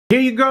Here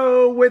you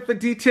go with a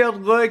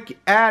detailed look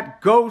at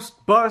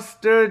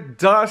Ghostbuster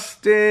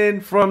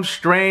Dustin from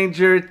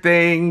Stranger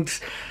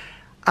Things.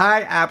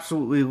 I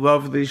absolutely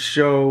love this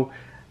show.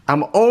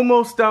 I'm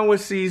almost done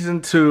with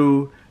season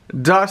 2.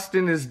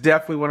 Dustin is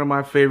definitely one of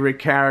my favorite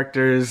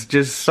characters.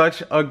 Just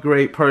such a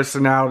great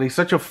personality,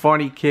 such a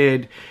funny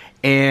kid.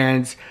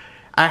 And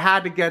I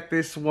had to get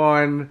this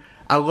one.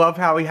 I love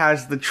how he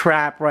has the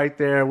trap right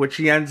there, which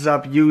he ends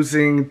up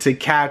using to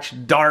catch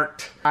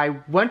Dart. I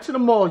went to the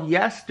mall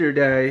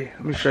yesterday.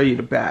 Let me show you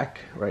the back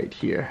right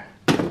here.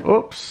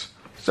 Oops.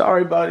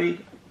 Sorry,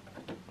 buddy.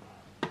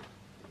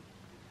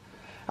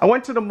 I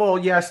went to the mall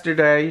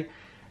yesterday,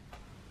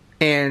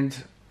 and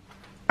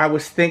I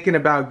was thinking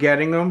about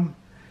getting them.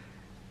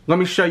 Let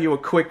me show you a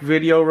quick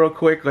video real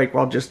quick. Like,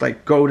 I'll just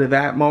like go to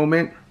that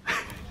moment.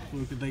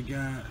 Look what they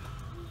got.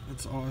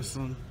 That's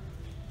awesome.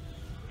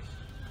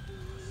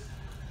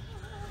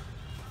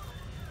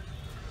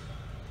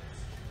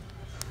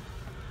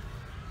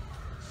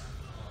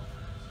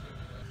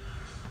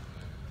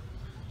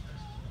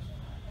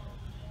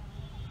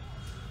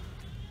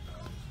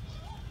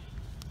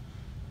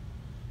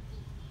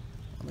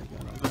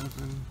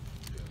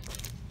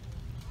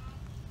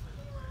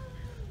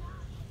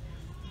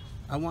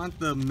 I want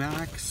the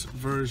Max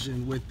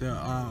version with the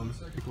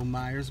Michael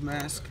Myers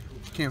mask.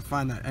 Can't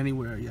find that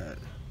anywhere yet.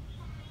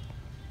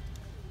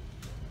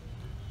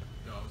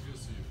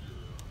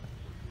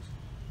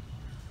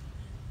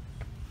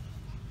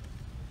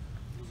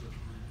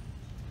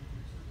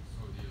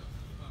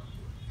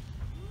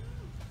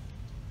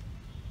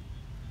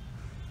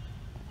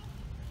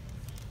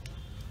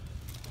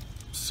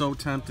 So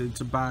tempted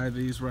to buy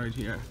these right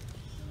here.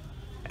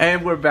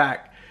 And we're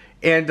back.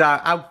 And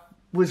I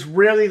was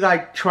really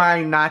like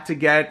trying not to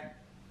get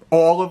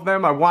all of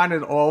them. I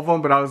wanted all of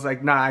them, but I was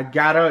like, nah, I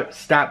gotta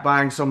stop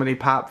buying so many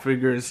pop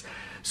figures.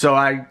 So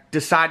I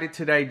decided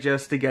today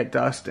just to get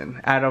Dustin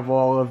out of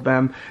all of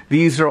them.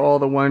 These are all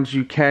the ones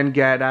you can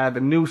get out of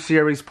the new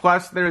series.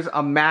 Plus there's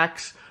a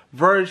Max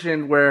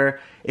version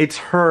where it's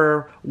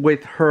her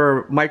with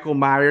her Michael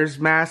Myers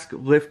mask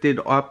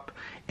lifted up,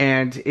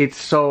 and it's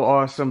so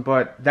awesome.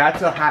 But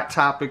that's a Hot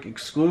Topic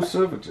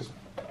exclusive. It just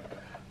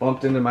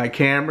bumped into my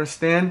camera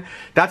stand.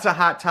 That's a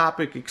Hot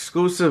Topic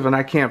exclusive, and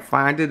I can't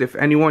find it. If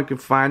anyone can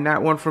find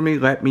that one for me,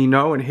 let me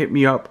know, and hit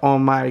me up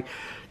on my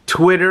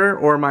Twitter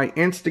or my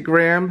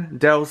Instagram,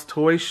 Delz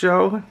Toy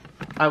Show.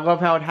 I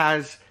love how it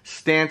has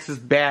Stance's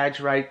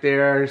badge right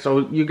there,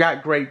 so you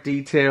got great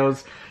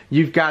details.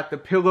 You've got the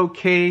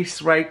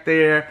pillowcase right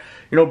there.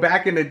 You know,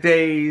 back in the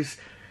days,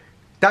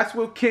 that's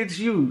what kids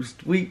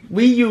used. We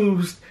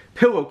used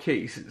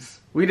pillowcases.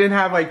 We didn't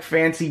have like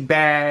fancy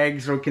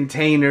bags or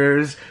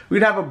containers.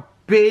 We'd have a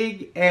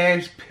big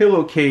ass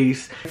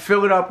pillowcase,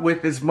 fill it up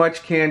with as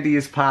much candy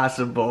as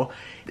possible.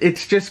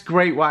 It's just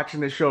great watching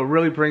the show. It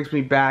really brings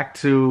me back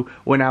to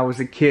when I was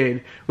a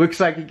kid.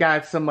 Looks like he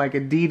got some like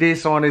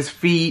Adidas on his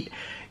feet.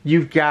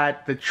 You've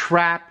got the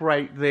trap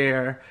right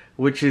there,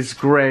 which is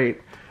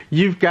great.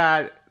 You've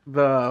got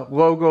the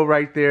logo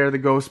right there, the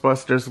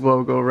Ghostbusters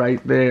logo right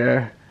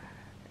there.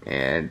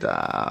 And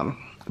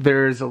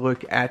there's a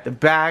look at the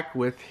back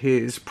with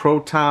his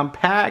proton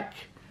pack.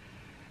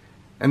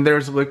 And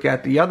there's a look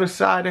at the other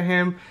side of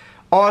him.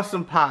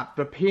 Awesome pop.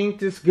 The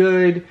paint is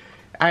good.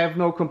 I have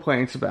no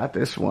complaints about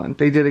this one.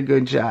 They did a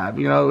good job.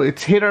 You know,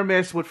 it's hit or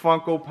miss with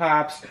Funko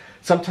Pops.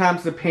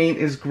 Sometimes the paint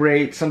is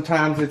great.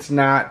 Sometimes it's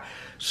not.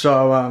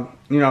 So,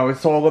 you know,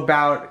 it's all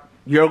about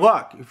your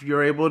luck. If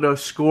you're able to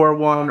score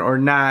one or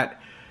not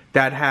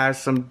that has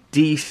some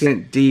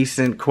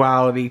decent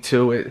quality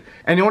to it.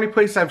 And the only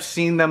place I've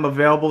seen them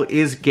available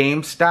is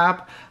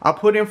GameStop. I'll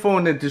put info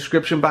in the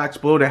description box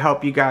below to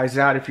help you guys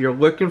out if you're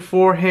looking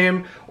for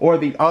him or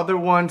the other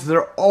ones.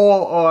 They're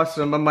all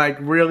awesome. I'm like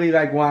really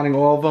like wanting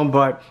all of them,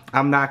 but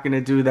I'm not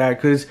gonna do that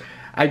because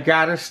I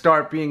gotta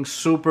start being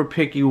super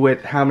picky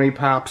with how many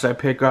pops I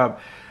pick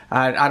up.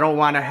 I don't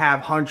want to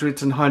have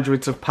hundreds and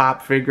hundreds of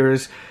pop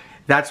figures.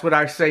 That's what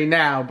I say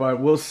now,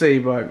 but we'll see.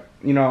 But,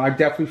 you know, I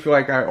definitely feel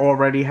like I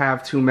already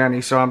have too many,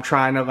 so I'm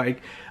trying to,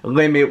 like,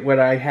 limit what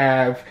I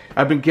have.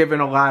 I've been giving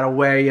a lot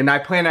away, and I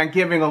plan on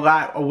giving a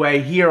lot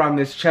away here on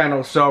this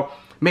channel, so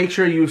make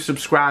sure you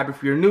subscribe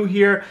if you're new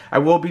here. I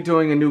will be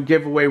doing a new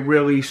giveaway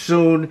really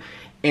soon,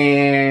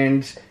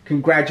 and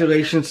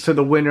congratulations to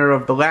the winner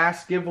of the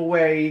last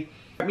giveaway.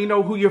 Let me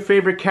know who your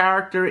favorite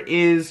character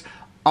is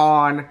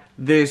on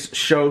this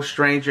show,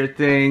 Stranger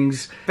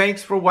Things.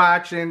 Thanks for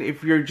watching.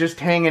 If you're just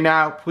hanging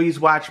out, please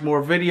watch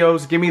more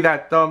videos. Give me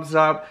that thumbs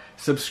up,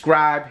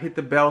 subscribe, hit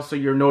the bell so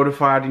you're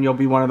notified and you'll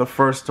be one of the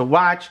first to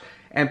watch.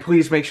 And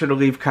please make sure to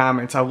leave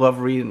comments. I love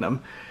reading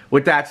them.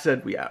 With that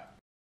said, we out.